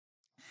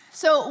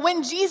So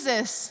when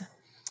Jesus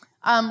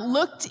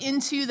looked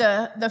into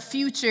the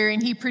future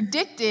and he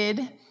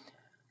predicted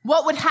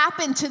what would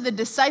happen to the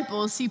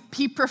disciples,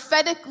 he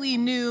prophetically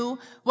knew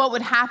what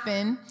would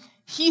happen.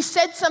 He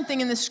said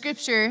something in the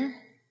scripture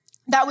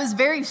that was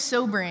very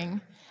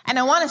sobering. And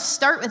I want to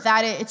start with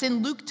that. It's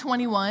in Luke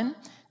 21,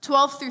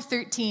 12 through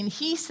 13.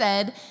 He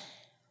said,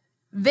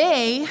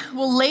 "They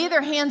will lay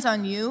their hands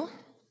on you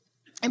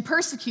and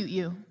persecute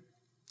you,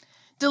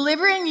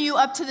 delivering you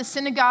up to the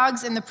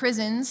synagogues and the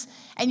prisons,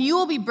 and you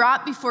will be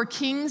brought before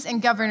kings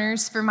and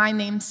governors for my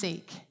name's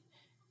sake.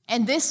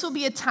 And this will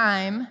be a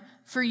time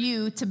for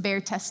you to bear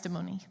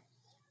testimony."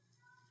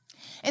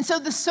 And so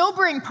the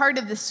sobering part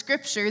of the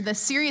scripture, the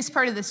serious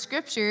part of the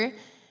scripture,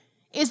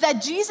 is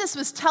that Jesus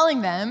was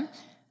telling them,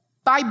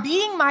 by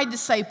being my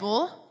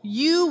disciple,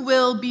 you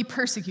will be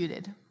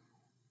persecuted.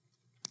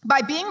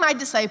 By being my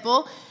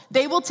disciple,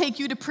 they will take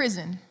you to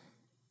prison.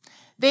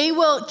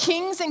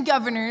 Kings and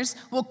governors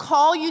will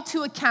call you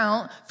to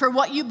account for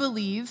what you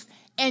believe,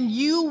 and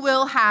you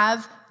will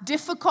have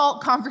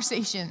difficult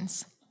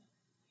conversations.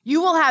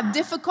 You will have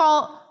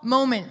difficult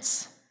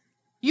moments.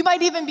 You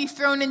might even be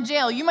thrown in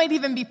jail. You might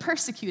even be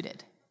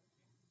persecuted.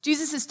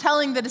 Jesus is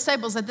telling the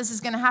disciples that this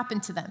is going to happen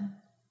to them.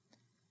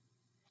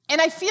 And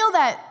I feel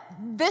that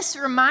this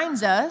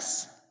reminds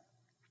us,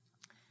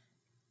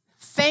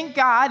 thank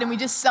God, and we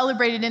just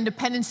celebrated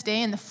Independence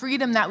Day and the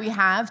freedom that we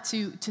have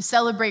to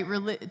celebrate,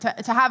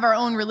 to have our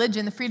own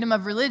religion, the freedom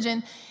of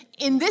religion.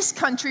 In this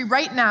country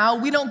right now,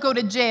 we don't go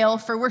to jail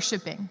for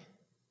worshiping.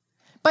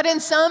 But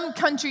in some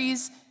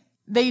countries,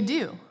 they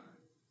do.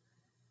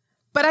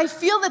 But I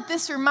feel that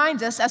this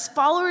reminds us, as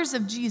followers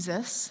of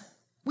Jesus,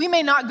 we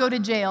may not go to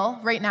jail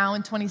right now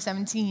in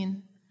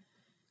 2017,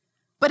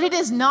 but it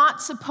is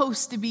not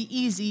supposed to be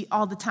easy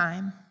all the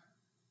time.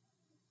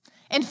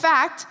 In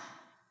fact,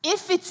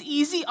 if it's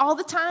easy all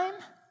the time,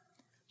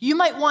 you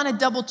might want to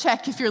double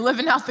check if you're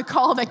living out the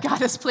call that God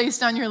has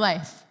placed on your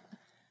life.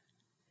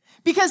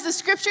 Because the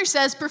scripture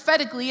says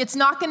prophetically, it's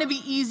not going to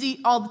be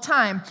easy all the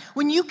time.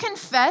 When you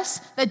confess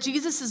that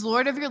Jesus is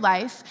Lord of your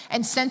life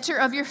and center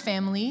of your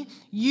family,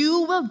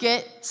 you will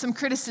get some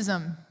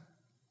criticism.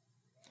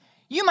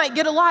 You might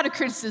get a lot of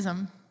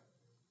criticism.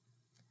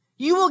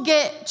 You will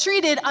get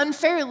treated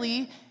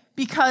unfairly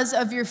because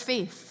of your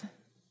faith.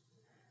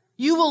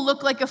 You will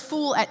look like a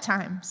fool at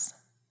times.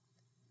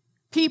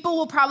 People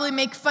will probably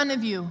make fun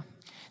of you.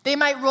 They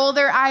might roll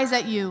their eyes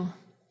at you.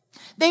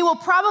 They will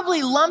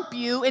probably lump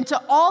you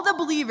into all the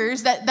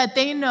believers that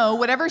they know,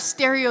 whatever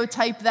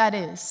stereotype that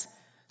is.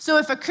 So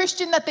if a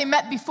Christian that they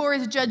met before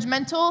is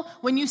judgmental,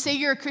 when you say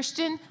you're a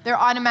Christian, they're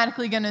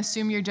automatically going to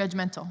assume you're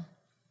judgmental.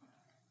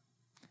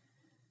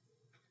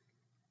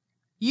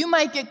 You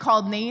might get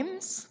called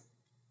names.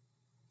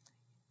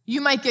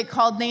 You might get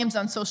called names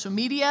on social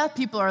media.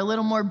 People are a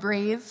little more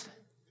brave.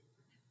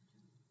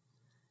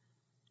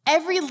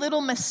 Every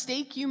little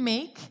mistake you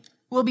make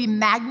will be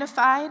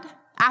magnified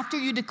after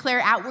you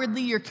declare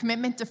outwardly your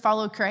commitment to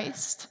follow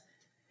Christ.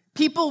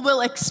 People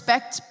will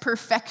expect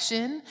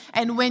perfection,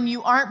 and when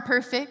you aren't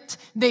perfect,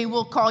 they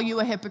will call you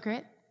a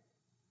hypocrite.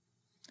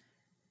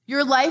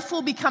 Your life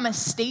will become a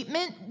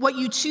statement. What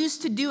you choose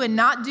to do and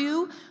not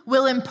do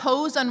will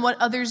impose on what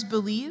others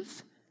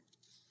believe.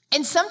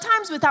 And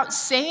sometimes without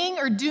saying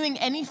or doing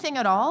anything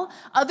at all,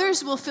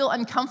 others will feel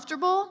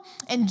uncomfortable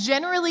and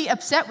generally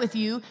upset with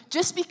you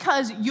just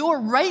because your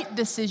right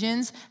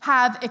decisions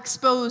have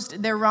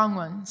exposed their wrong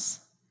ones.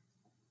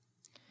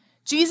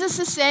 Jesus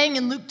is saying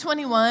in Luke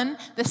 21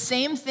 the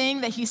same thing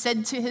that he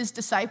said to his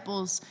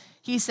disciples.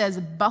 He says,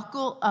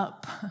 buckle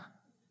up.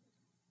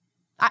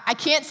 I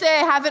can't say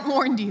I haven't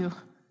warned you.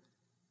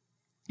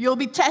 You'll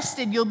be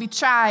tested, you'll be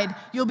tried,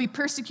 you'll be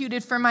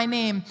persecuted for my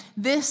name.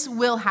 This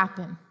will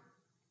happen.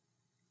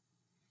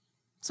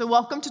 So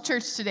welcome to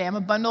church today. I'm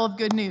a bundle of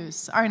good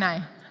news, aren't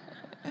I?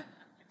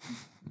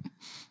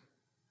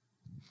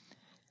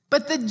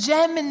 But the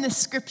gem in the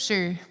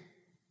scripture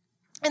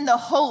and the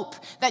hope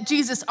that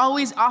Jesus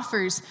always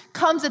offers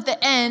comes at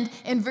the end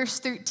in verse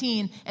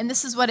 13. And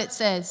this is what it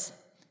says.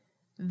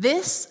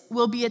 This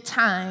will be a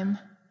time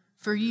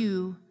for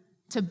you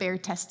to bear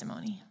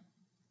testimony.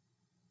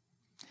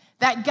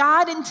 That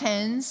God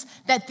intends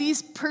that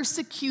these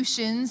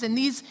persecutions and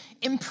these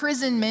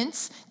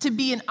imprisonments to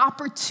be an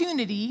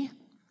opportunity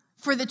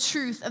for the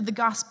truth of the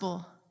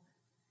gospel.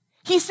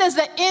 He says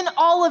that in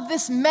all of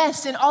this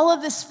mess and all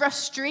of this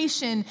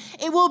frustration,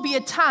 it will be a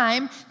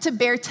time to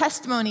bear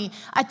testimony,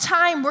 a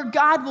time where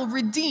God will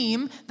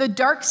redeem the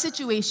dark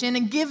situation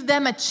and give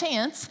them a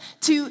chance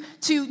to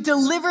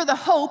deliver the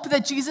hope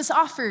that Jesus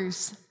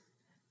offers.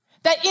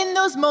 That in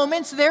those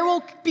moments, there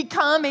will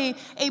become a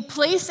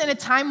place and a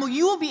time where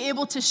you will be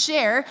able to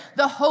share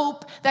the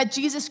hope that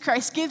Jesus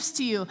Christ gives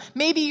to you.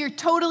 Maybe you're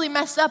totally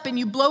messed up and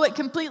you blow it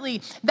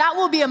completely. That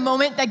will be a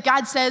moment that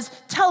God says,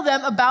 tell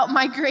them about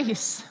my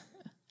grace.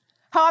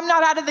 How I'm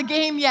not out of the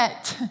game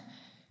yet.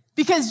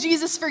 Because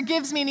Jesus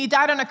forgives me and he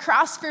died on a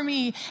cross for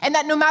me. And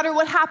that no matter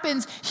what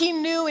happens, he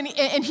knew and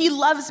he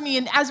loves me.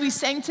 And as we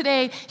sang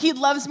today, he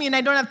loves me and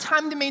I don't have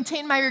time to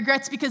maintain my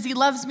regrets because he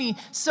loves me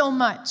so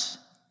much.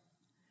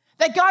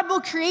 That God will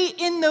create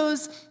in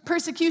those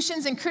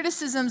persecutions and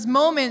criticisms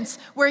moments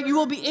where you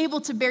will be able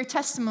to bear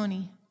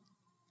testimony.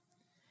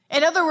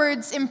 In other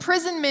words,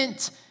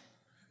 imprisonment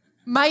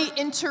might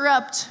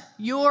interrupt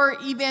your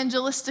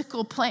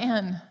evangelistical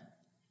plan,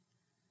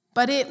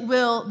 but it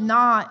will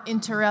not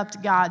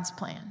interrupt God's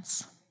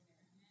plans.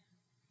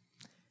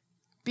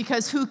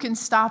 Because who can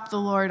stop the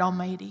Lord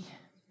Almighty?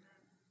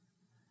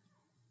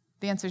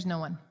 The answer is no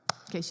one,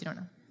 in case you don't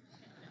know.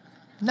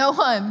 No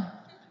one.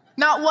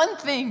 Not one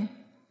thing.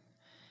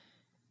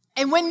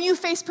 And when you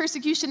face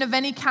persecution of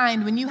any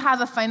kind, when you have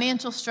a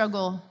financial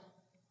struggle,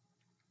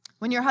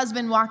 when your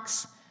husband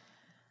walks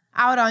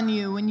out on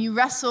you, when you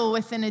wrestle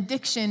with an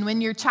addiction,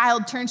 when your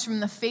child turns from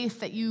the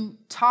faith that you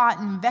taught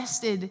and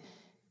invested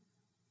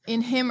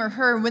in him or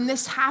her, when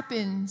this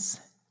happens,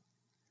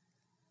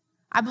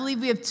 I believe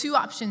we have two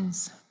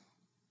options.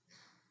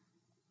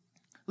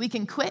 We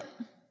can quit.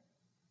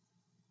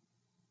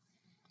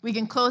 We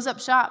can close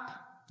up shop,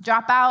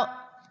 drop out,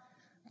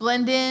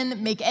 blend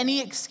in, make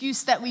any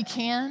excuse that we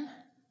can.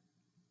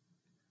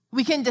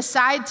 We can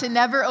decide to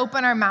never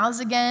open our mouths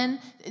again,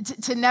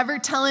 to never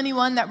tell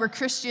anyone that we're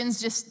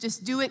Christians,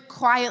 just do it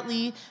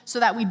quietly so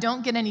that we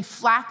don't get any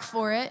flack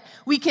for it.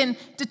 We can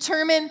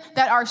determine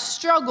that our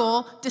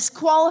struggle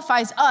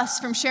disqualifies us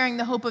from sharing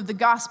the hope of the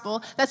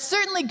gospel, that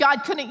certainly God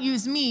couldn't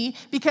use me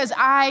because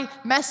I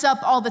mess up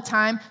all the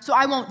time, so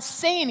I won't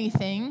say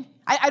anything.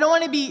 I don't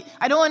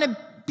want to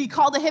be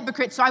called a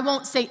hypocrite, so I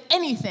won't say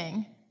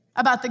anything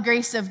about the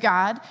grace of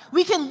God.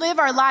 We can live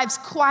our lives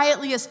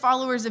quietly as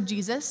followers of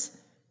Jesus.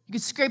 You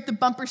can scrape the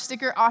bumper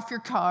sticker off your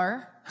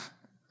car,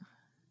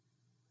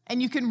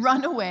 and you can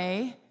run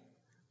away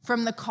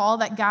from the call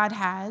that God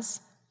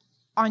has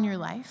on your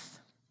life.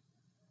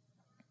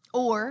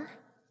 Or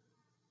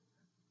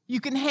you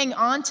can hang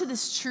on to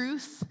this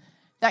truth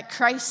that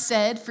Christ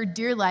said for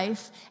dear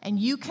life, and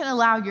you can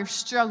allow your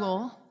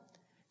struggle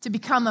to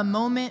become a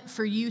moment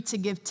for you to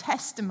give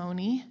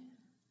testimony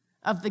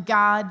of the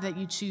God that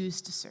you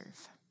choose to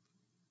serve.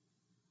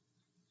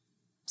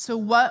 So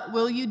what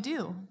will you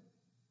do?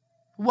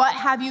 What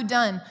have you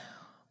done?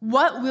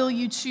 What will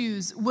you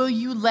choose? Will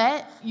you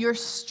let your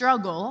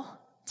struggle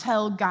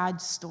tell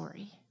God's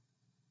story?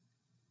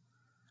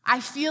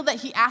 I feel that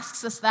he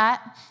asks us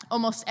that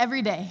almost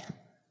every day.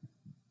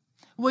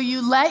 Will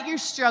you let your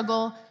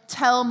struggle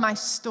tell my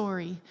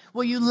story?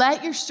 Will you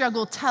let your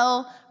struggle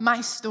tell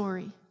my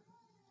story?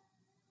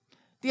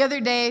 The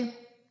other day,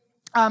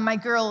 my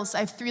girls, I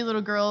have 3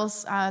 little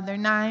girls. They're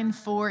 9,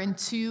 4, and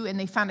 2, and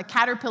they found a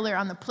caterpillar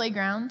on the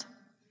playground.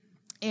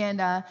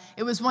 And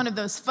it was one of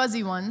those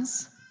fuzzy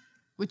ones,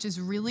 which is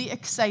really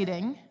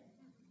exciting.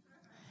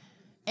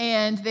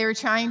 And they were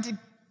trying to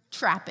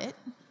trap it,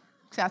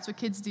 because that's what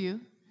kids do.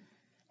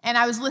 And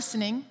I was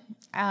listening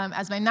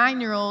as my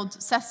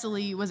 9-year-old,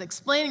 Cecily, was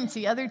explaining to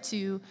the other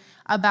 2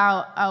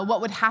 about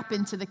what would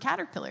happen to the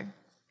caterpillar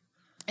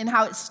and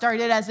how it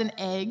started as an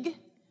egg.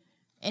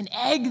 An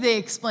egg, they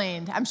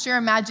explained. I'm sure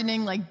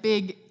imagining like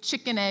big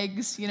chicken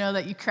eggs,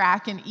 that you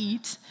crack and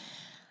eat.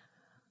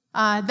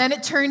 Then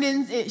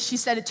she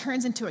said it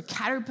turns into a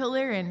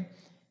caterpillar,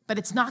 but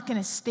it's not going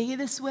to stay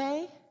this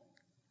way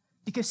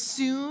because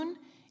soon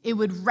it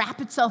would wrap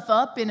itself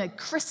up in a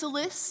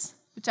chrysalis,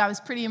 which I was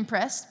pretty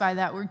impressed by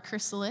that word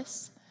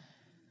chrysalis.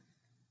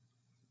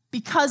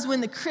 Because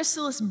when the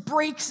chrysalis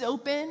breaks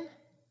open,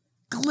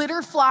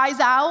 glitter flies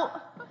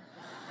out,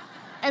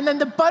 and then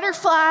the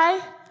butterfly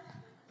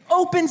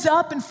opens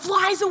up and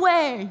flies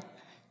away.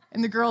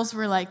 And the girls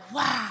were like,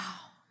 wow.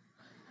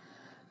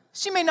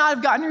 She may not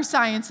have gotten her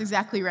science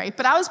exactly right,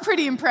 but I was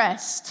pretty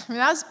impressed.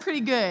 That was pretty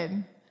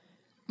good.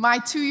 My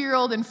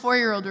 2-year-old and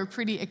 4-year-old were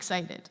pretty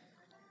excited.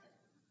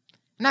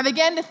 And I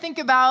began to think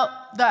about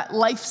that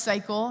life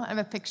cycle. I have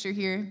a picture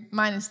here,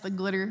 minus the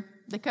glitter.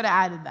 They could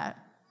have added that.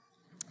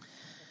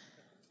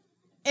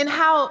 And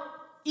how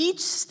each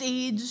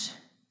stage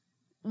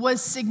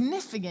was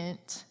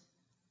significant,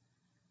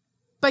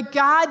 but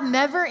God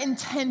never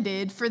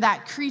intended for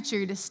that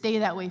creature to stay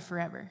that way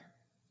forever.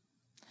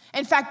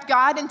 In fact,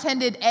 God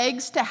intended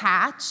eggs to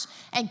hatch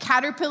and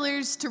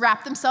caterpillars to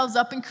wrap themselves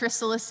up in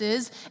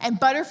chrysalises and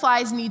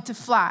butterflies need to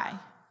fly.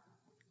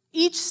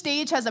 Each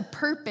stage has a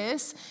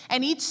purpose,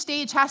 and each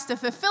stage has to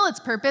fulfill its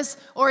purpose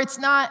or it's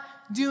not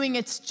doing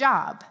its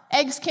job.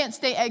 Eggs can't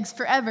stay eggs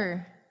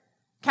forever.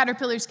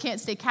 Caterpillars can't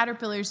stay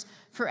caterpillars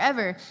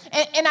forever.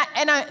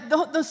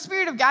 The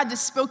Spirit of God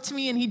just spoke to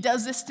me, and he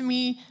does this to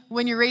me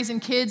when you're raising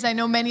kids. I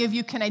know many of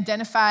you can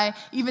identify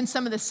even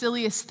some of the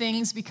silliest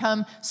things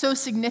become so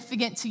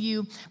significant to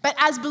you. But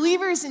as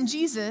believers in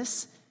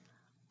Jesus,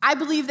 I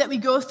believe that we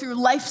go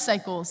through life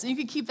cycles. And you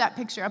can keep that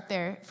picture up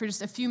there for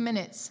just a few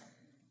minutes.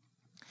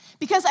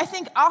 Because I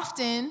think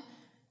often,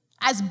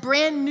 as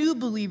brand new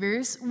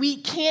believers, we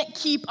can't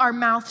keep our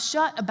mouth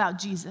shut about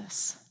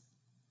Jesus.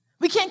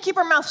 We can't keep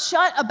our mouth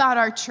shut about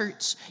our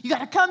church. You got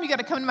to come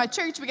to my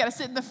church. We got to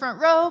sit in the front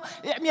row.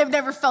 I've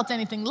never felt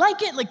anything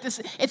like it. Like this,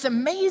 it's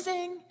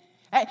amazing.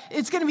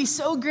 It's going to be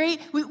so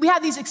great. We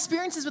have these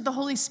experiences with the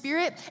Holy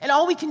Spirit, and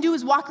all we can do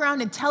is walk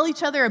around and tell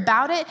each other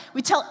about it.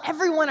 We tell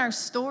everyone our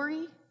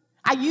story.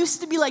 I used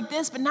to be like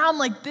this, but now I'm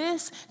like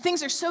this.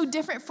 Things are so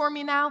different for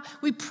me now.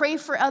 We pray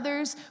for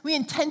others. We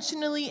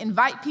intentionally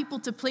invite people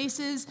to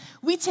places.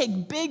 We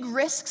take big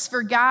risks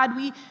for God.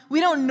 We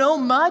don't know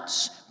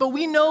much, but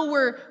we know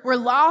we're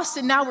lost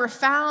and now we're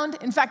found.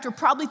 In fact, we're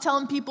probably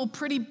telling people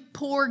pretty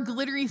poor,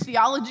 glittery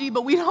theology,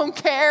 but we don't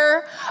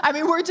care. I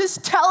mean, we're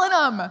just telling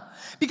them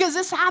because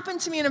this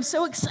happened to me and I'm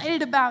so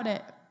excited about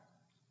it.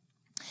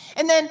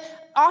 And then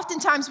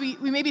oftentimes we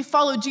maybe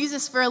follow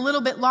Jesus for a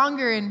little bit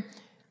longer and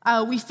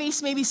we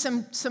face maybe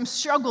some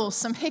struggles,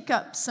 some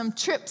hiccups, some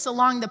trips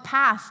along the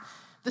path.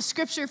 The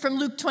scripture from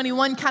Luke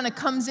 21 kind of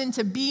comes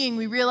into being.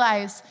 We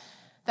realize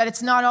that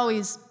it's not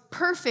always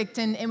perfect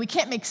and we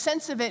can't make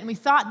sense of it. And we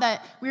thought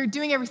that we were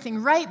doing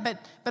everything right,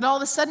 but all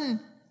of a sudden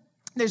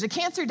there's a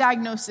cancer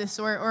diagnosis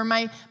or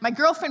my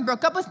girlfriend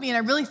broke up with me and I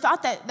really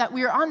thought that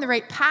we were on the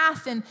right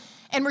path and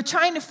we're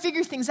trying to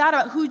figure things out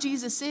about who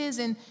Jesus is.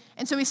 And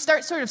so we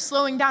start sort of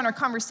slowing down our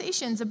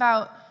conversations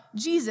about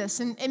Jesus,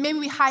 and maybe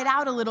we hide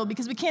out a little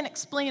because we can't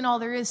explain all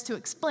there is to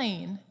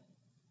explain.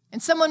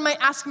 And someone might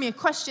ask me a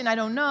question I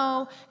don't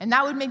know, and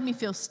that would make me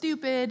feel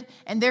stupid,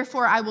 and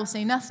therefore I will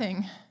say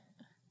nothing.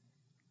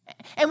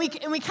 And we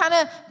kind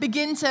of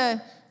begin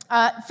to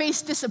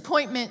face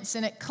disappointments,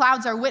 and it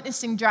clouds our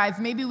witnessing drive.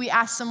 Maybe we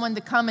asked someone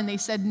to come, and they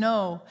said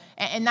no,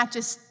 and that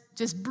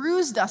just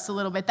bruised us a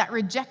little bit, that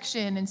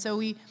rejection, and so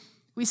we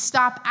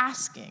stop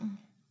asking.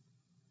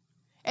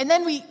 And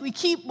then we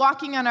keep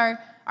walking on our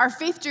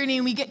faith journey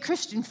and we get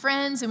Christian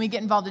friends and we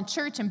get involved in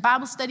church and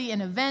Bible study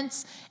and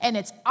events and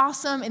it's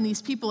awesome and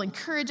these people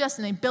encourage us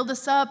and they build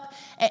us up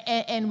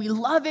and we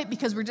love it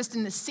because we're just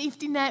in this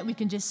safety net. We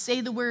can just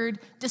say the word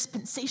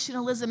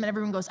dispensationalism and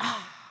everyone goes,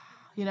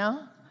 you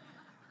know?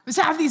 We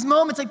just have these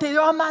moments like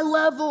they're on my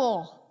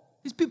level.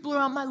 These people are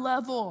on my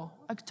level.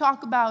 I could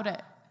talk about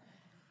it.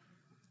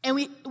 And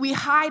we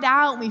hide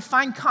out and we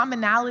find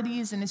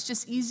commonalities and it's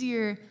just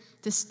easier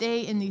to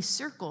stay in these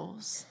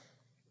circles.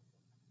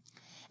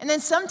 And then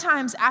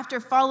sometimes after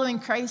following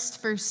Christ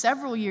for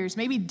several years,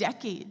 maybe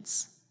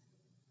decades,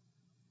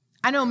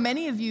 I know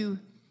many of you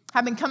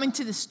have been coming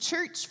to this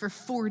church for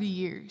 40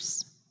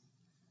 years.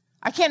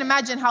 I can't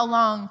imagine how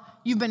long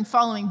you've been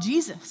following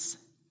Jesus.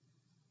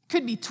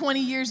 Could be 20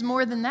 years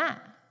more than that.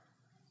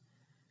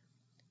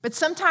 But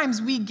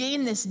sometimes we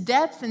gain this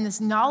depth and this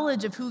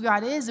knowledge of who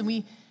God is, and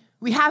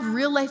we have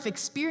real life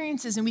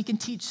experiences, and we can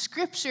teach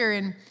scripture,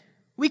 and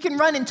we can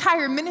run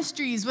entire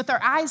ministries with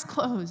our eyes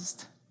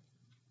closed.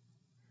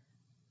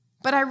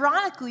 But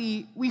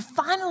ironically, we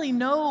finally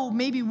know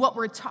maybe what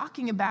we're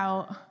talking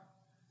about,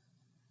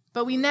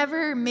 but we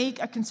never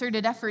make a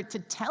concerted effort to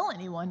tell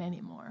anyone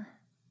anymore.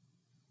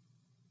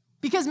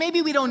 Because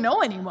maybe we don't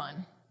know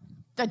anyone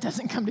that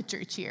doesn't come to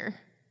church here.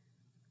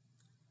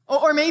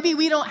 Or maybe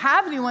we don't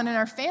have anyone in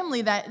our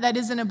family that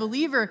isn't a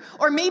believer.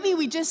 Or maybe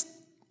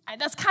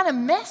that's kind of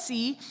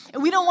messy,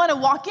 and we don't want to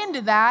walk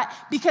into that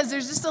because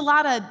there's just a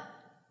lot of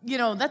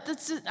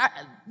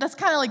that's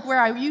kind of like where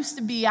I used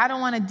to be. I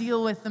don't want to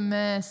deal with the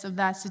mess of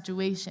that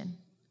situation.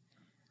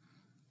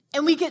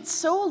 And we get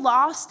so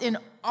lost in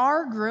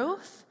our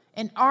growth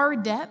and our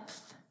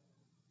depth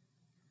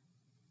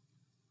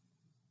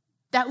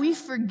that we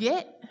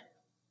forget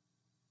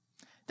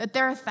that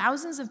there are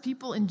thousands of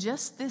people in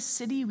just this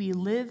city we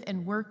live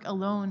and work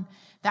alone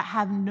that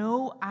have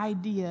no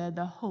idea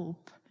the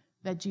hope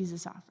that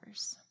Jesus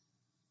offers.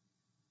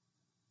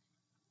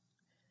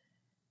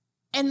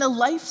 And the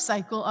life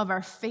cycle of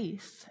our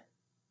faith,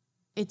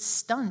 it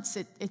stunts,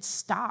 it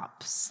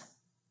stops.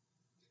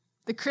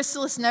 The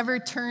chrysalis never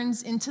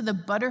turns into the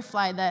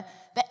butterfly, the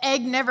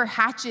egg never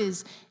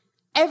hatches.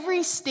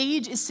 Every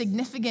stage is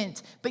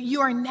significant, but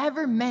you are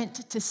never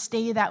meant to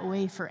stay that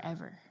way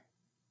forever.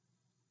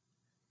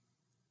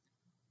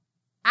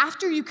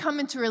 After you come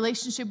into a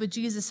relationship with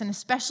Jesus, and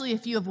especially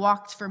if you have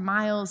walked for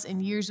miles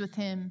and years with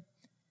him,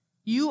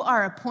 you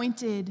are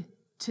appointed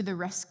to the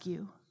rescue.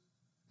 And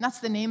that's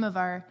the name of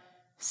our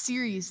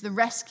series, the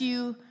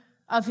rescue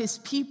of his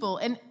people.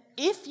 And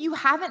if you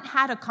haven't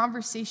had a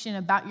conversation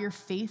about your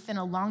faith in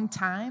a long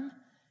time,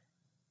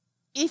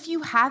 if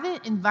you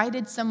haven't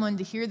invited someone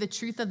to hear the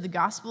truth of the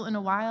gospel in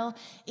a while,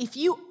 if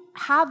you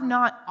have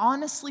not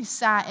honestly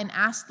sat and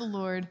asked the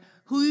Lord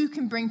who you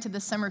can bring to the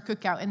summer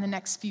cookout in the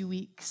next few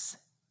weeks,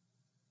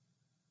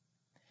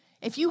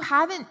 if you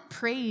haven't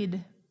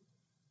prayed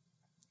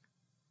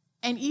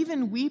and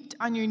even wept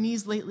on your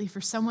knees lately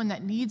for someone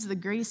that needs the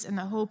grace and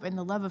the hope and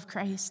the love of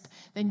Christ,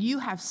 then you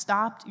have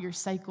stopped your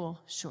cycle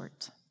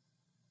short.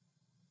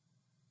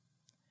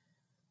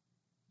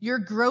 Your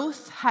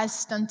growth has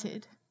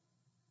stunted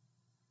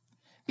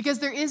because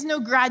there is no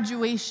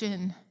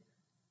graduation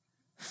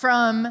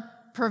from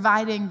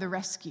providing the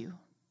rescue.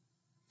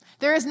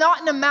 There is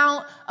not an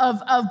amount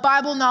of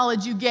Bible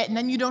knowledge you get and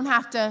then you don't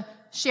have to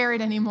share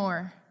it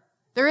anymore.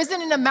 There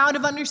isn't an amount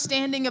of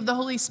understanding of the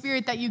Holy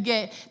Spirit that you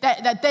get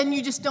that then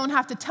you just don't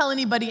have to tell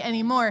anybody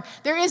anymore.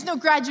 There is no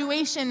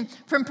graduation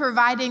from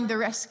providing the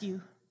rescue.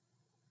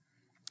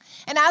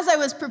 And as I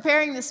was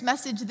preparing this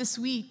message this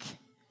week,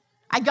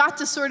 I got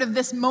to sort of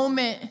this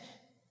moment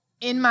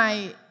in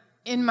my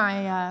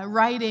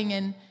writing,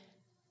 and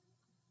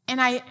And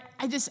I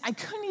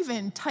couldn't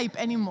even type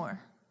anymore.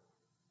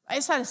 I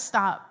just had to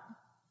stop.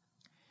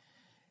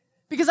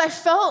 Because I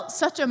felt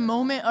such a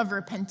moment of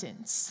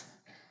repentance.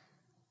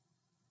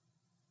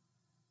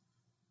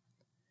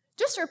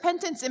 Just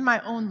repentance in my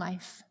own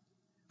life.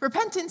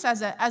 Repentance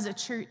as a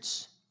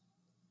church.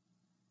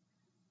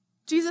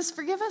 Jesus,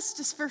 forgive us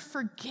just for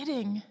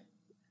forgetting.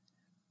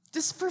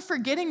 Just for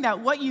forgetting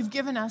that what you've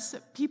given us,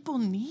 that people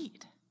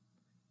need.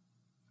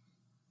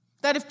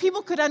 That if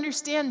people could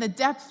understand the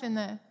depth and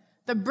the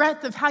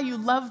breadth of how you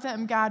love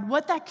them, God,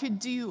 what that could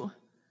do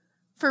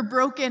for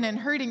broken and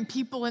hurting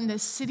people in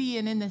this city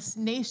and in this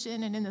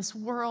nation and in this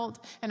world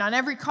and on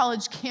every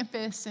college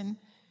campus and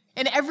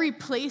in every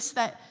place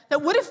that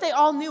what if they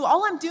all knew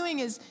all I'm doing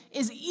is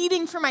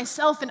eating for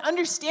myself and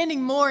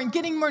understanding more and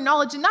getting more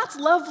knowledge, and that's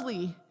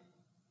lovely.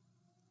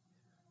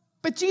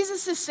 But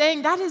Jesus is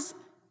saying that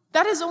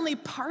is only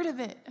part of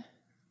it.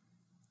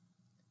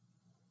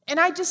 And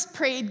I just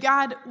prayed,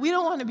 God, we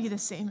don't want to be the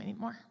same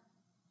anymore.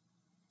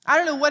 I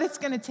don't know what it's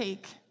going to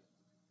take.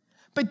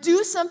 But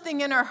do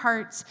something in our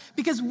hearts,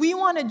 because we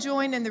want to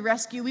join in the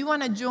rescue. We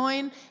want to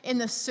join in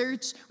the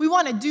search. We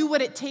want to do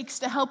what it takes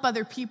to help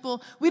other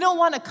people. We don't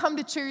want to come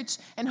to church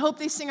and hope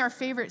they sing our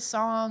favorite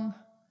song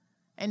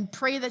and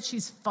pray that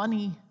she's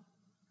funny.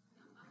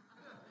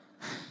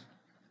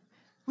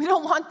 We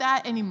don't want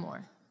that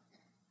anymore.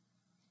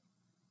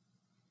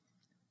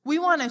 We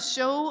want to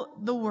show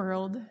the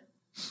world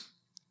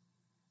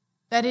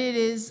that it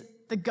is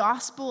the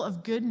gospel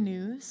of good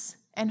news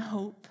and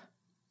hope.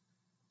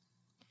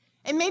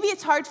 And maybe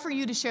it's hard for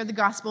you to share the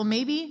gospel.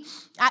 Maybe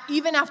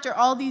even after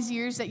all these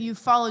years that you've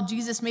followed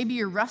Jesus, maybe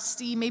you're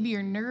rusty, maybe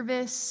you're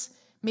nervous,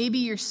 maybe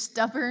you're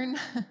stubborn.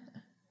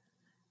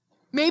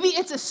 Maybe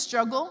it's a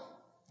struggle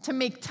to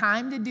make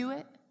time to do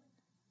it.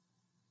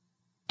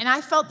 And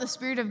I felt the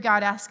Spirit of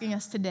God asking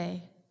us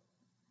today,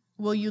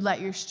 will you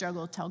let your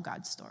struggle tell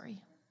God's story?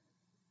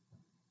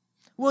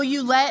 Will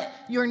you let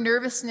your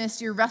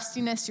nervousness, your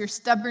rustiness, your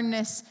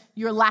stubbornness,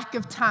 your lack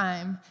of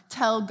time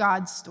tell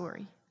God's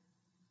story?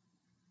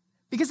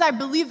 Because I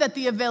believe that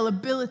the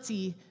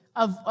availability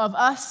of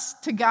us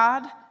to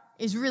God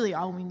is really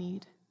all we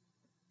need.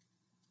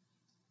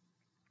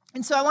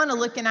 And so I want to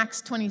look in Acts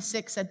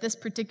 26 at this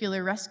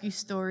particular rescue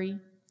story.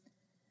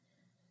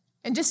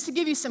 And just to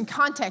give you some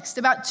context,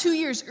 about 2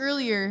 years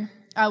earlier,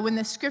 when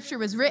the scripture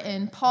was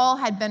written, Paul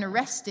had been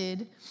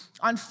arrested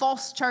on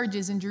false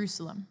charges in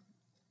Jerusalem.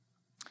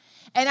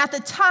 And at the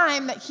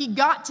time that he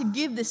got to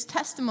give this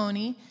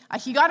testimony,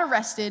 he got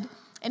arrested,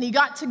 and he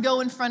got to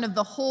go in front of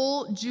the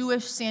whole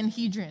Jewish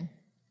Sanhedrin.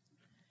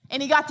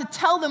 And he got to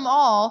tell them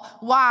all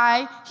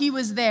why he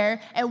was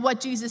there and what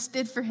Jesus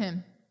did for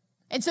him.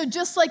 And so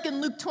just like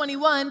in Luke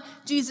 21,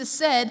 Jesus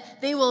said,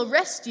 they will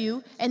arrest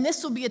you, and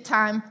this will be a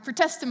time for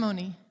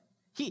testimony.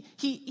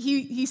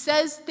 He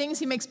says things,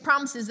 he makes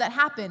promises that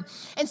happen.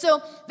 And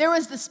so there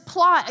was this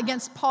plot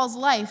against Paul's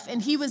life,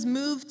 and he was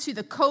moved to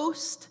the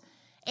coast.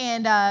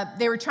 And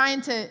they were trying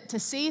to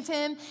save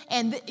him.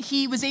 And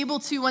he was able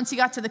to, once he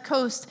got to the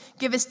coast,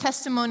 give his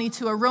testimony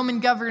to a Roman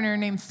governor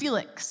named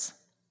Felix.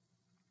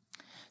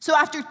 So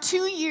after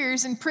 2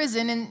 years in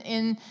prison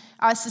in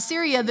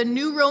Caesarea, the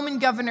new Roman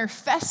governor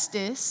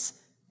Festus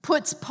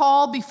puts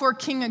Paul before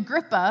King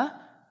Agrippa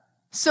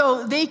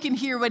so they can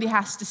hear what he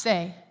has to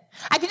say.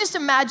 I can just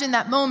imagine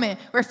that moment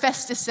where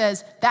Festus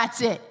says,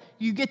 that's it.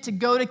 You get to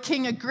go to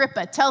King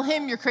Agrippa. Tell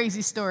him your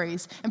crazy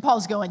stories. And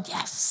Paul's going,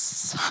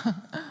 yes.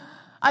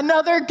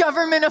 Another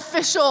government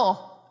official.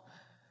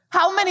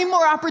 How many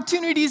more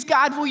opportunities,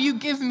 God, will you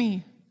give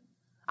me?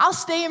 I'll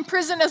stay in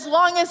prison as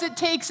long as it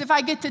takes if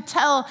I get to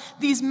tell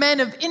these men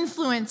of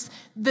influence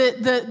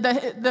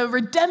the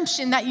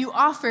redemption that you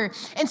offer.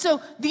 And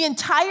so the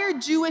entire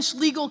Jewish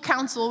legal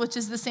council, which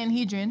is the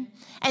Sanhedrin,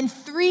 and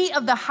 3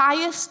 of the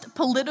highest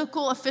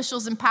political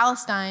officials in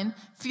Palestine,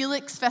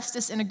 Felix,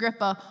 Festus, and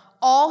Agrippa,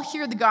 all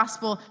hear the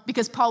gospel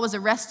because Paul was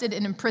arrested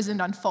and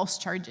imprisoned on false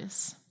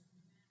charges.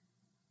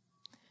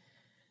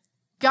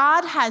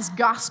 God has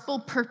gospel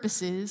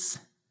purposes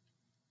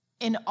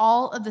in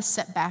all of the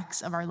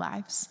setbacks of our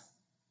lives.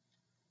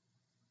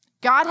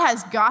 God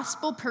has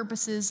gospel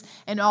purposes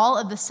in all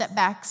of the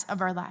setbacks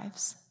of our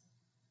lives.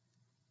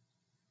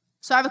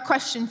 So I have a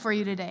question for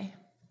you today.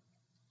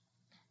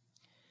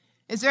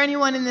 Is there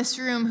anyone in this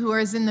room who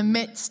is in the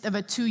midst of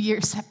a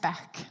 2-year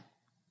setback?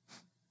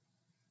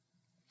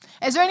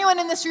 Is there anyone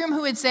in this room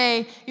who would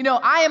say,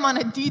 I am on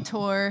a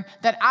detour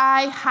that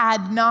I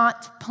had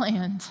not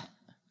planned?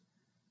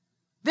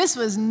 This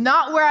was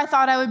not where I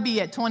thought I would be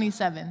at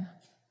 27.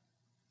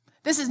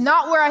 This is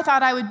not where I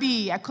thought I would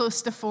be at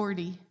close to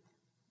 40.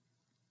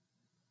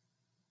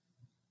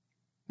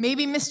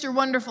 Maybe Mr.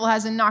 Wonderful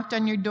hasn't knocked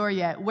on your door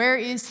yet. Where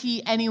is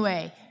he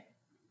anyway?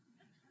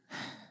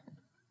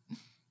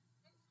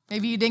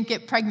 Maybe you didn't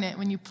get pregnant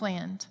when you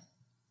planned.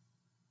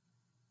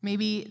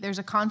 Maybe there's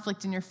a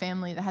conflict in your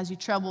family that has you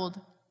troubled,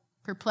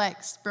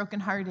 perplexed,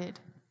 brokenhearted.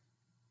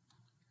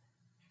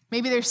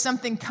 Maybe there's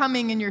something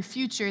coming in your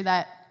future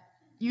that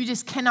you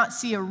just cannot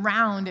see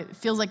around. It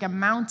feels like a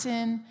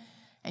mountain,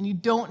 and you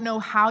don't know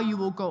how you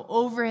will go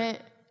over it.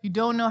 You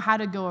don't know how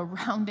to go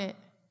around it,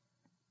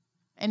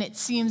 and it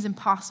seems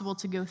impossible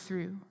to go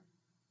through.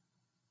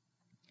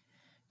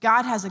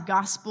 God has a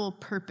gospel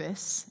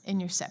purpose in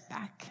your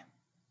setback.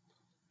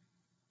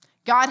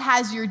 God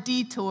has your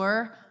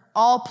detour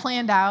all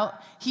planned out.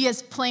 He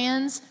has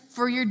plans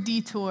for your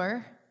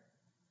detour,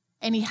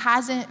 and he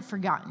hasn't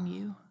forgotten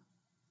you.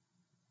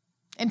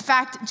 In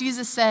fact,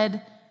 Jesus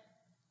said,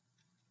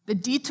 the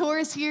detour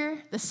is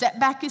here, the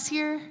setback is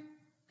here,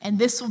 and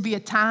this will be a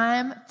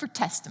time for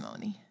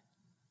testimony.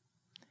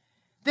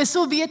 This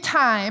will be a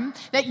time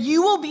that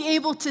you will be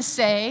able to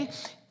say,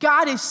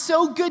 God is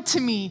so good to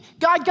me.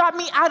 God got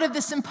me out of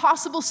this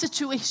impossible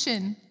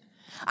situation.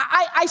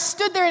 I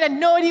stood there and had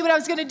no idea what I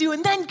was going to do,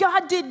 and then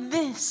God did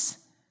this.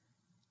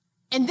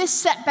 And this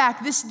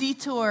setback, this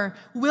detour,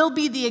 will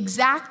be the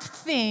exact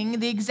thing,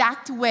 the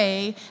exact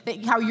way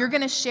that how you're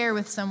going to share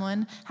with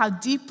someone how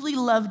deeply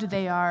loved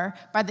they are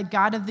by the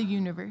God of the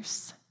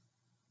universe.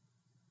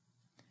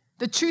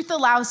 The truth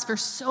allows for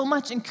so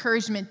much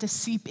encouragement to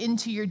seep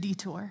into your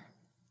detour.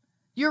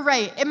 You're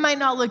right, it might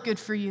not look good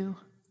for you,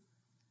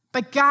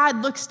 but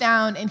God looks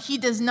down and he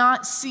does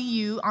not see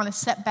you on a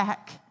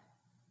setback.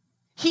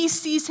 He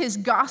sees his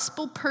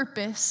gospel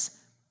purpose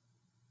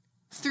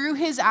through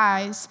his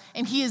eyes,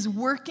 and he is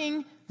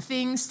working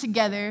things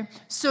together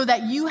so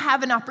that you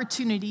have an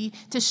opportunity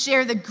to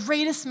share the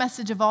greatest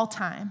message of all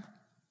time,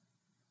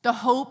 the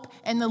hope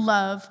and the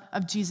love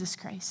of Jesus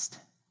Christ.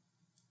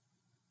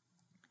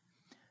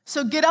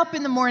 So get up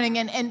in the morning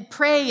and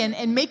pray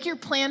and make your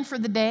plan for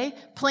the day.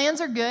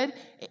 Plans are good.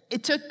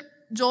 It took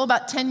Joel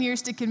about 10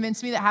 years to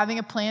convince me that having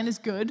a plan is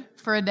good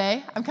for a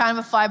day. I'm kind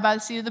of a fly by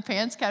the seat of the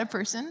pants kind of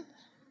person.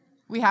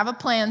 We have a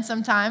plan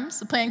sometimes.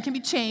 The plan can be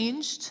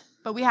changed,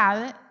 but we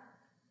have it.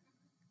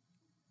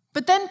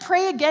 But then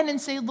pray again and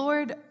say,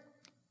 Lord,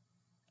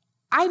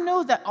 I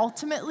know that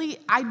ultimately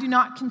I do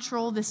not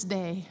control this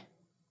day.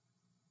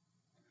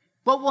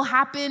 What will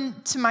happen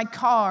to my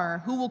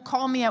car, who will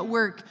call me at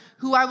work,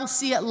 who I will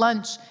see at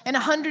lunch, and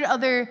 100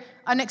 other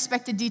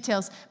unexpected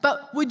details.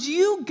 But would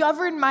you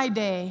govern my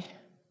day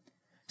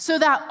so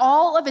that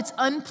all of its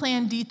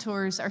unplanned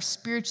detours are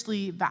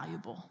spiritually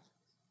valuable?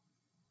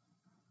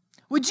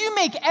 Would you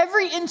make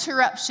every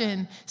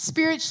interruption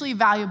spiritually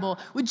valuable?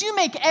 Would you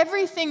make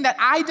everything that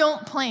I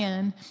don't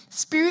plan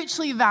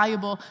spiritually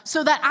valuable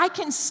so that I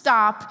can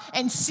stop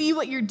and see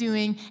what you're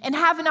doing and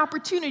have an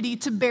opportunity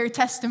to bear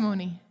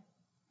testimony?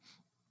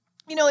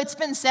 You know, it's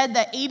been said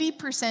that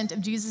 80%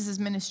 of Jesus'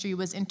 ministry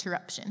was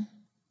interruption.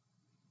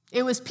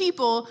 It was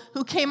people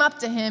who came up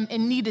to him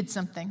and needed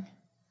something.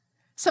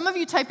 Some of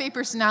you type A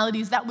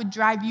personalities, that would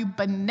drive you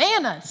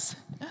bananas.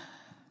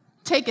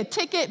 Take a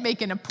ticket,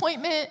 make an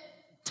appointment,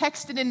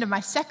 text it into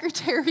my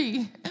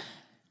secretary.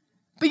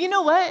 But you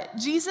know what?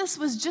 Jesus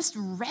was just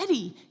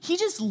ready. He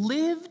just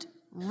lived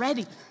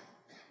ready.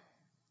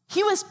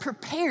 He was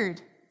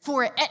prepared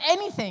for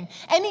anything,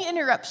 any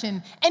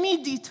interruption,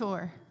 any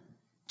detour.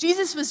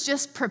 Jesus was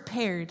just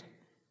prepared.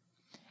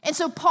 And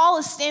so Paul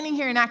is standing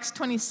here in Acts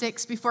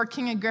 26 before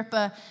King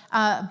Agrippa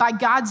by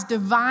God's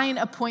divine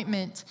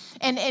appointment.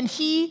 And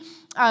he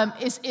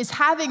is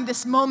having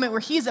this moment where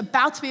he is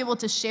about to be able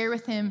to share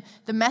with him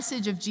the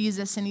message of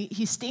Jesus. And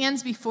he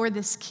stands before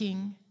this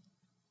king.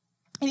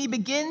 And he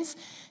begins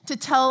to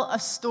tell a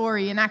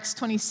story in Acts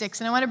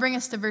 26. And I want to bring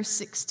us to verse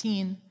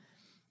 16.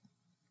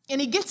 And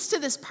he gets to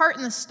this part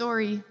in the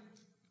story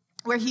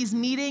where he's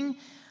meeting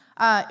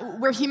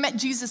where he met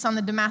Jesus on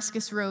the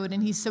Damascus Road,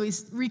 and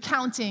he's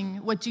recounting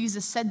what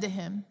Jesus said to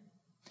him.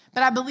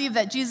 But I believe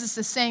that Jesus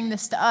is saying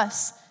this to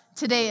us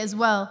today as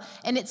well.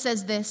 And it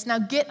says this, "Now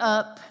get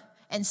up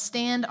and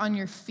stand on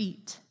your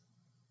feet.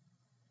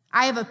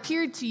 I have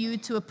appeared to you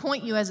to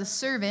appoint you as a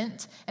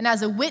servant and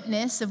as a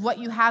witness of what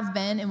you have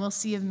been and will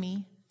see of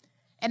me.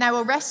 And I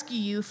will rescue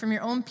you from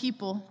your own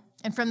people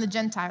and from the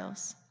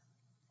Gentiles.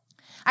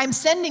 I'm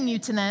sending you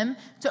to them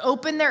to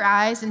open their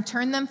eyes and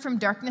turn them from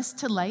darkness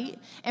to light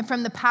and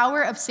from the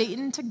power of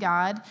Satan to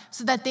God,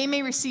 so that they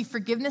may receive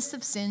forgiveness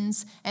of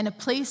sins and a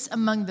place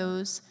among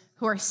those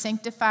who are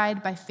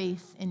sanctified by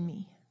faith in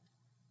me."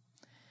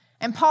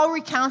 And Paul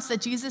recounts that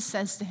Jesus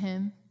says to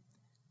him,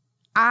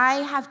 "I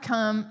have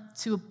come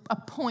to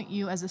appoint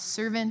you as a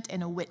servant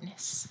and a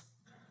witness.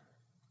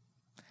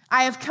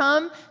 I have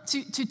come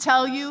to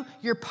tell you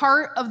you're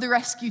part of the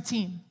rescue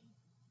team.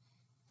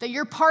 That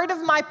you're part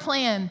of my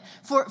plan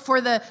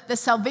for the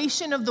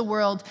salvation of the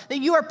world, that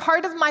you are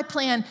part of my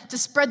plan to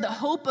spread the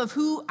hope of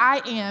who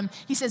I am."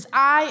 He says,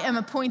 "I am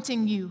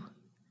appointing you."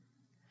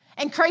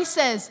 And Christ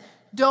says,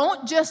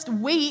 don't just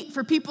wait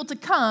for people to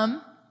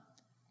come,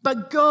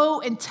 but go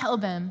and tell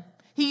them.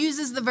 He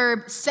uses the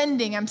verb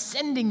sending, I'm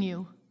sending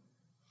you,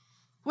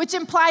 which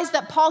implies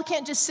that Paul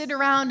can't just sit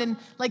around and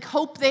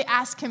hope they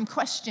ask him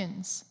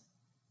questions.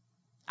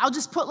 I'll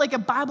just put a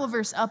Bible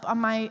verse up on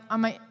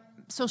my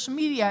social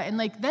media, and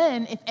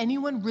then if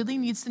anyone really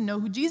needs to know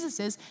who Jesus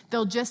is,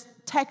 they'll just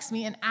text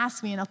me and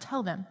ask me and I'll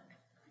tell them.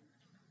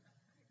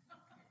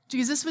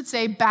 Jesus would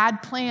say,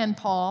 "Bad plan,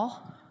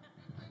 Paul."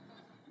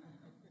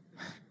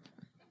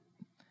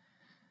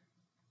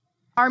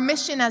 Our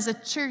mission as a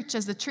church,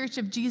 as the church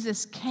of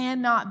Jesus,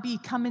 cannot be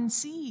come and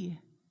see.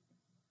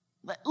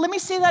 Let me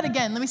say that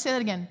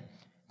again.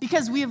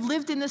 Because we have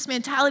lived in this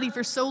mentality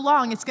for so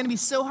long, it's going to be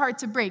so hard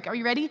to break. Are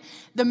you ready?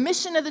 The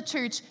mission of the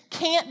church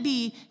can't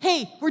be,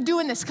 hey, we're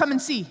doing this, come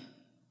and see.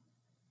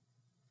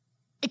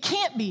 It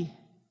can't be.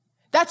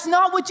 That's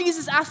not what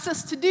Jesus asks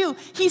us to do.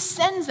 He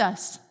sends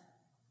us.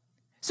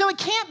 So it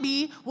can't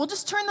be, we'll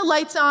just turn the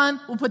lights on,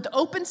 we'll put the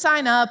open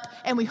sign up,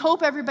 and we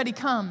hope everybody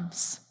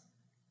comes.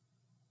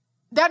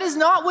 That is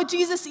not what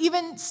Jesus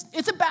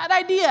it's a bad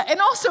idea. And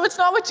also, it's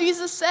not what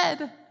Jesus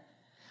said.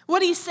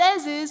 What he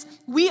says is,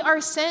 we are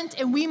sent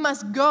and we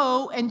must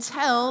go and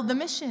tell the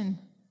mission.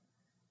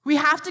 We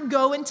have to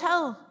go and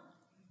tell.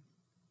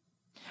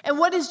 And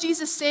what is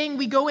Jesus saying?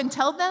 We go and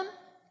tell them?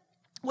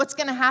 What's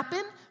going to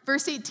happen?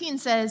 Verse 18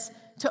 says,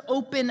 to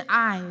open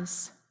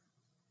eyes.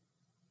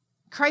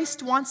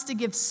 Christ wants to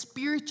give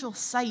spiritual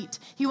sight.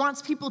 He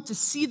wants people to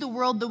see the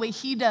world the way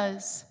he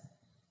does.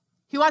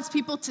 He wants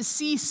people to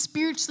see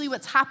spiritually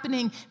what's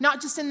happening, not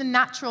just in the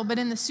natural, but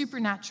in the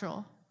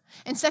supernatural.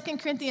 In 2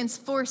 Corinthians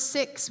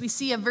 4:6, we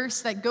see a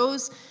verse that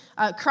goes,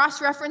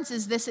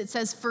 cross-references this. It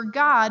says, for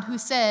God, who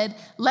said,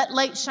 let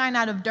light shine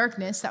out of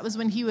darkness, that was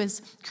when he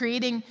was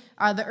creating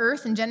the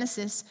earth in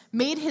Genesis,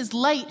 made his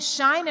light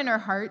shine in our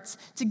hearts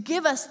to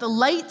give us the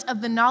light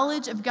of the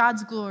knowledge of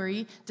God's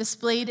glory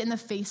displayed in the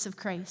face of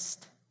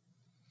Christ.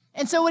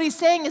 And so what he's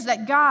saying is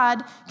that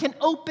God can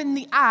open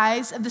the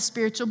eyes of the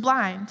spiritual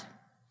blind.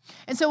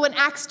 And so when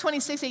Acts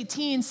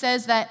 26:18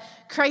 says that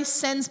Christ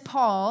sends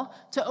Paul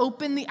to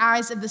open the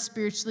eyes of the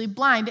spiritually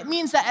blind, it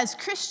means that as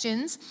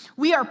Christians,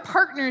 we are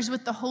partners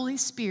with the Holy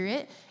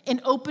Spirit in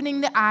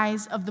opening the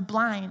eyes of the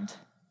blind.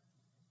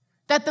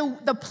 That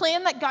the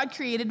plan that God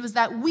created was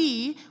that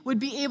we would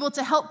be able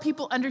to help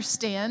people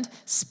understand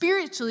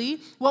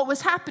spiritually what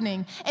was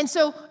happening. And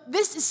so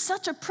this is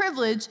such a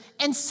privilege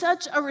and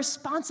such a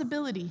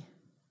responsibility.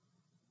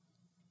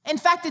 In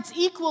fact, it's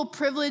equal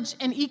privilege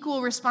and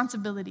equal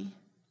responsibility.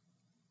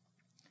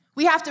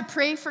 We have to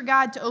pray for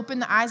God to open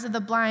the eyes of the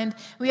blind.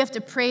 We have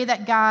to pray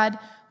that God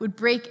would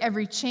break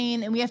every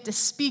chain, and we have to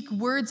speak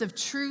words of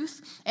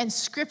truth and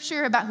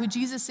scripture about who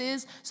Jesus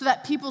is so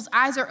that people's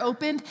eyes are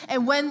opened,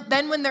 and when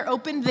they're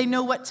opened, they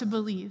know what to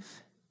believe.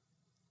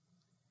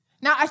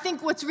 Now, I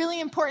think what's really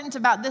important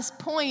about this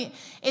point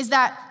is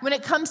that when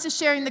it comes to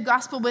sharing the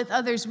gospel with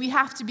others, we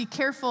have to be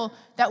careful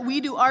that we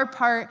do our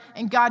part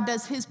and God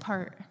does his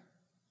part.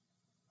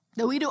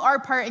 That we do our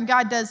part and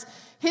God does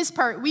his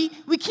part. We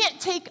can't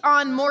take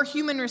on more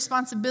human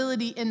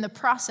responsibility in the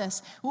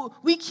process.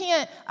 We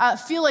can't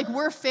feel like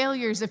we're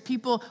failures if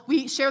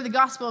we share the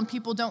gospel and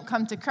people don't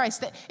come to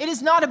Christ. It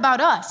is not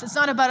about us. It's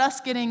not about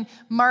us getting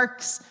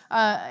marks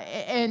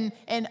and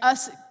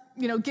us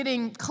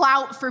getting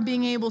clout for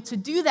being able to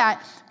do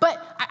that.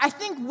 But I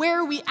think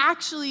where we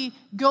actually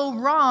go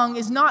wrong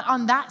is not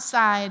on that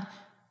side.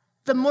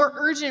 The more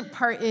urgent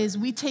part is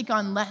we take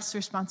on less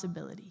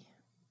responsibility.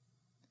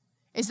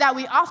 Is that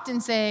we often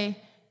say,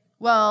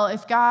 well,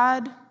 if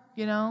God,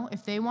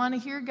 if they want to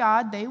hear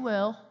God, they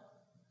will.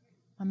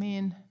 I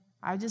mean,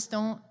 I just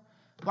don't.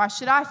 Why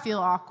should I feel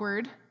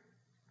awkward?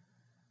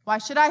 Why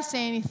should I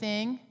say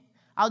anything?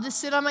 I'll just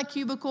sit on my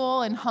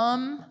cubicle and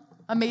hum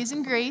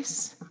Amazing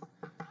Grace.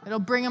 It'll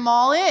bring them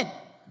all in.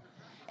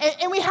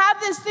 And we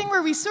have this thing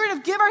where we sort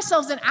of give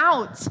ourselves an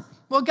out.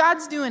 Well,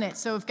 God's doing it,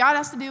 so if God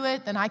has to do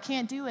it, then I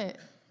can't do it.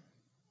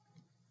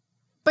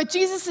 But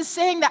Jesus is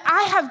saying that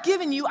I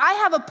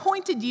have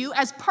appointed you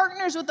as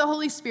partners with the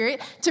Holy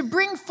Spirit to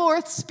bring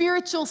forth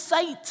spiritual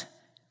sight.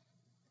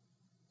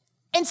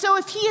 And so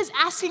if he is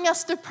asking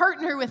us to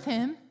partner with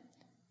him,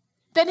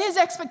 then his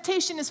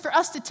expectation is for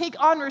us to take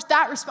on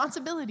that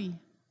responsibility.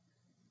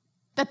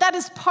 That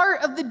is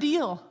part of the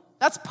deal.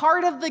 That's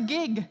part of the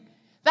gig.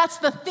 That's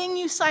the thing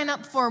you sign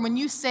up for when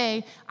you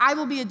say, I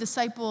will be a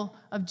disciple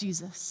of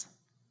Jesus.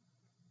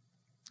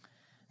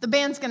 The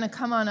band's going to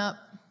come on up.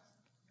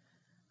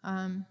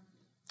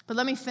 But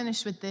let me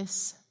finish with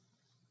this.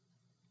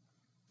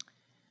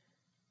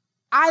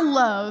 I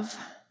love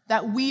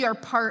that we are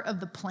part of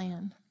the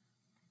plan.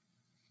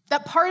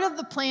 That part of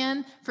the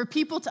plan for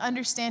people to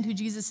understand who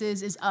Jesus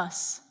is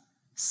us.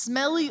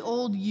 Smelly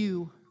old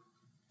you.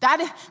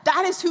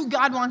 That is who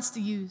God wants to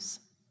use.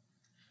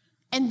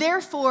 And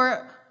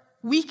therefore,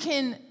 we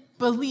can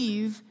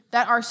believe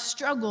that our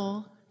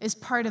struggle is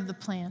part of the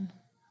plan.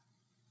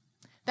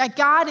 That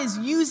God is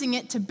using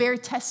it to bear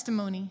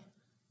testimony.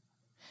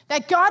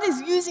 That God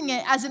is using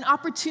it as an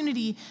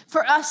opportunity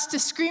for us to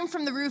scream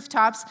from the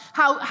rooftops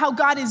how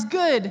God is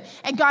good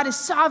and God is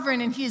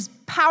sovereign and he is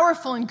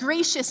powerful and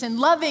gracious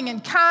and loving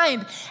and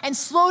kind and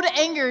slow to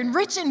anger and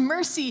rich in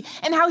mercy,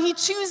 and how he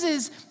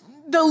chooses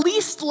the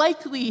least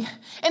likely,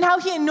 and how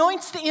he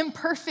anoints the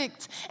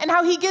imperfect, and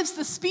how he gives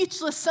the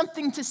speechless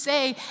something to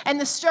say and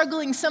the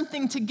struggling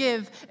something to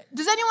give.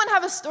 Does anyone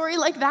have a story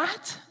like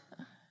that?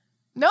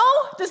 No?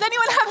 Does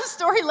anyone have a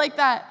story like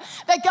that?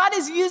 That God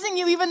is using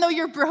you even though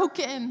you're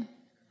broken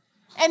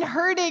and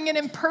hurting and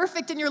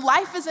imperfect and your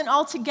life isn't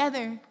all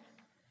together.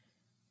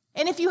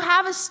 And if you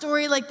have a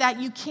story like that,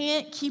 you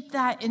can't keep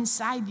that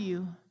inside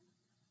you.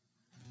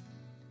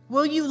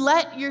 Will you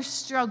let your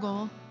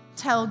struggle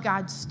tell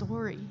God's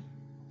story?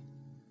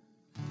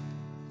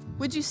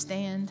 Would you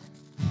stand?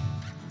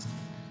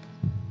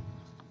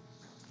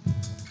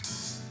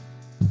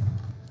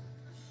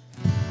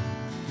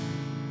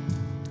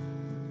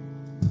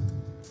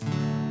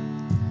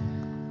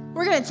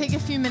 We're going to take a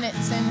few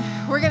minutes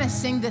and we're going to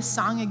sing this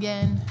song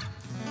again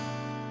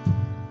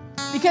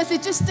because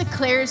it just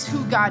declares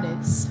who God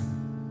is.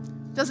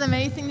 Doesn't have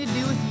anything to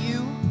do with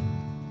you.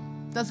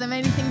 Doesn't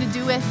have anything to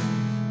do with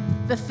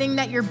the thing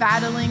that you're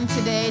battling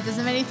today.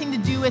 Doesn't have anything to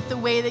do with the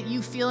way that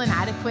you feel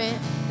inadequate.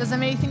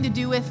 Doesn't have anything to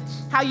do with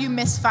how you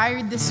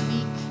misfired this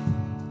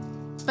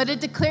week. But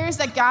it declares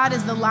that God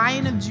is the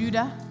Lion of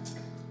Judah,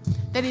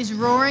 that he's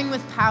roaring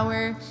with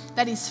power,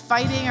 that he's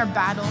fighting our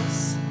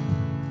battles.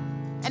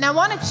 And I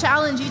want to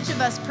challenge each of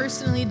us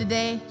personally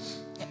today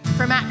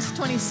from Acts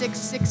 26,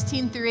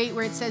 16 through 8,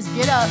 where it says,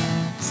 get up,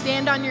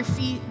 stand on your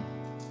feet.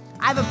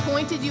 I've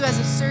appointed you as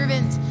a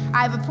servant.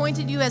 I've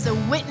appointed you as a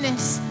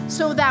witness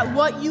so that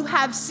what you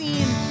have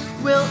seen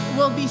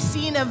will be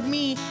seen of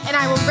me, and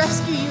I will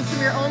rescue you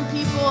from your own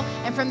people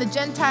and from the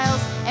Gentiles,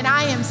 and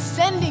I am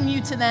sending you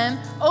to them.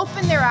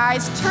 Open their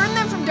eyes, turn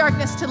them from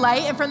darkness to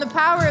light and from the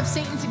power of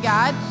Satan to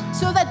God,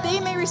 so that they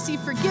may receive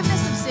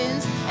forgiveness of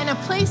sins and a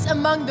place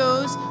among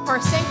those who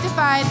are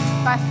sanctified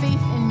by faith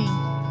in me.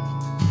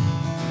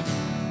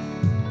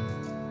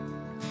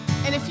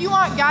 And if you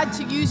want God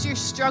to use your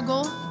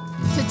struggle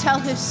to tell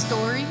his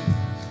story,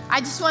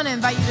 I just want to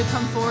invite you to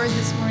come forward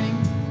this morning.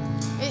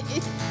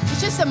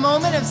 It's just a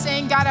moment of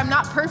saying, God, I'm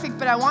not perfect,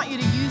 but I want you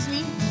to use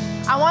me.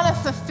 I want to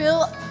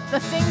fulfill the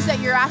things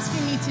that you're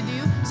asking me to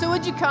do. So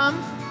would you come?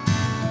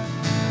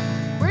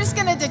 We're just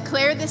going to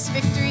declare this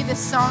victory, this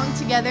song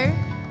together.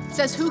 It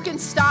says, who can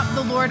stop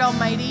the Lord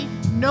Almighty?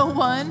 No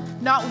one,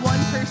 not one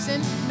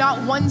person,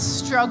 not one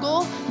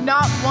struggle,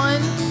 not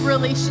one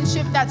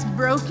relationship that's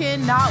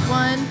broken, not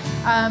one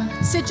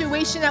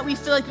situation that we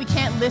feel like we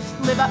can't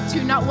live up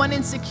to, not one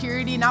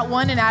insecurity, not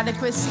one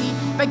inadequacy.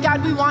 But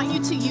God, we want you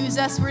to use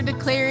us. We're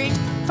declaring,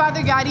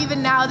 Father God,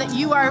 even now that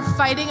you are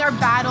fighting our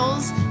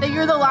battles, that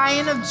you're the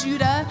Lion of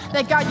Judah,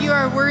 that God, you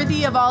are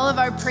worthy of all of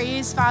our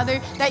praise,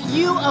 Father, that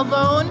you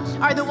alone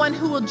are the one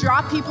who will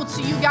draw people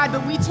to you, God,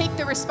 but we take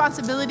the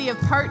responsibility of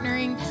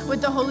partnering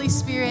with the Holy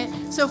Spirit.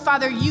 So,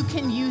 Father, you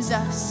can use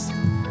us.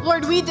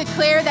 Lord, we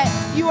declare that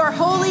you are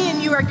holy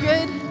and you are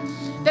good,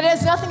 that it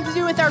has nothing to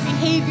do with our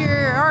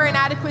behavior or our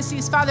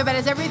inadequacies, Father, but it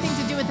has everything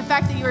to do with the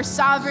fact that you are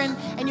sovereign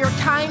and you're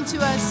kind to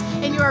us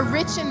and you are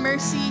rich in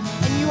mercy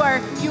and you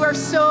are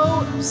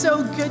so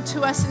good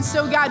to us. And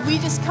so, God, we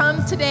just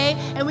come today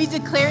and we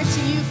declare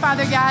to you,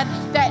 Father God,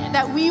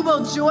 that we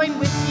will join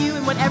with you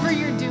in whatever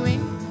you're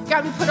doing.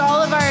 God, we put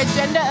all of our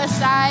agenda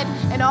aside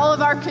and all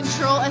of our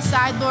control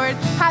aside, Lord.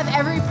 Have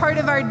every part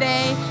of our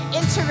day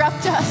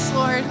interrupt us,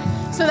 Lord,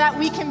 so that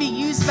we can be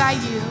used by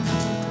you.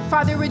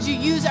 Father, would you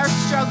use our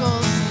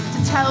struggles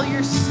to tell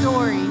your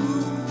story?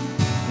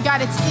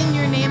 God, it's in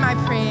your name I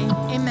pray.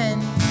 Amen.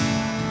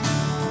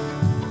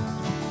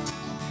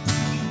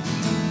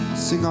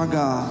 Sing our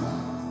God.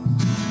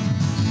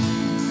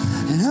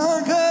 And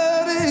our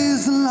God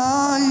is the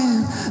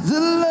Lion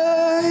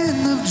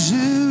of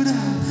Judah.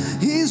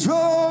 He's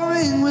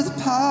roaring with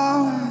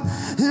power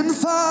and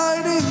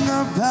fighting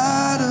our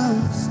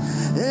battles.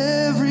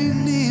 Every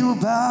knee will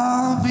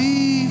bow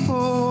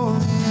before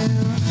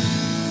him.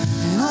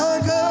 And our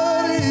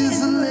God is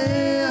the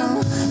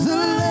Lamb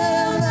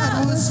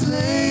that was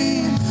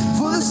slain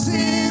for the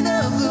sin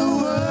of the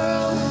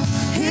world.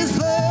 His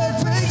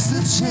blood breaks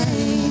the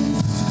chains.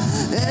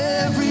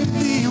 Every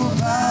knee will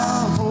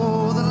bow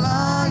for the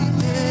Lion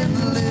and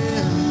the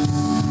Lamb.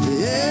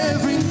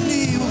 Every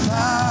knee will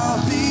bow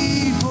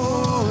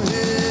before him.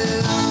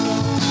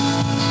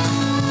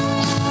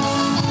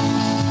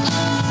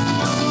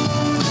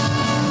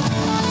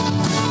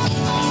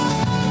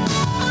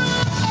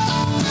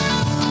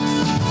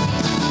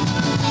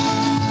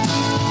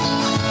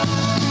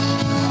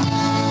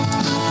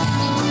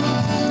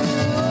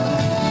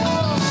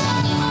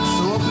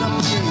 So open up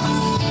the gates.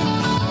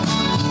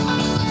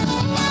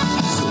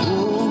 So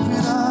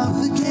open up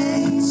the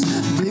gates.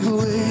 Make a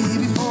way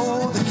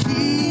before the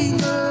King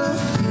of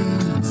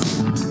Kings.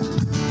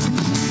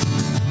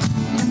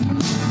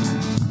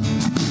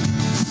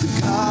 The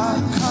God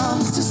who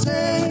comes to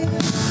save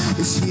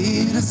is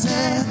here to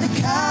set the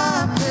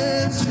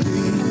captives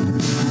free.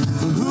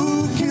 For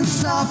who can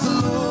stop the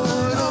Lord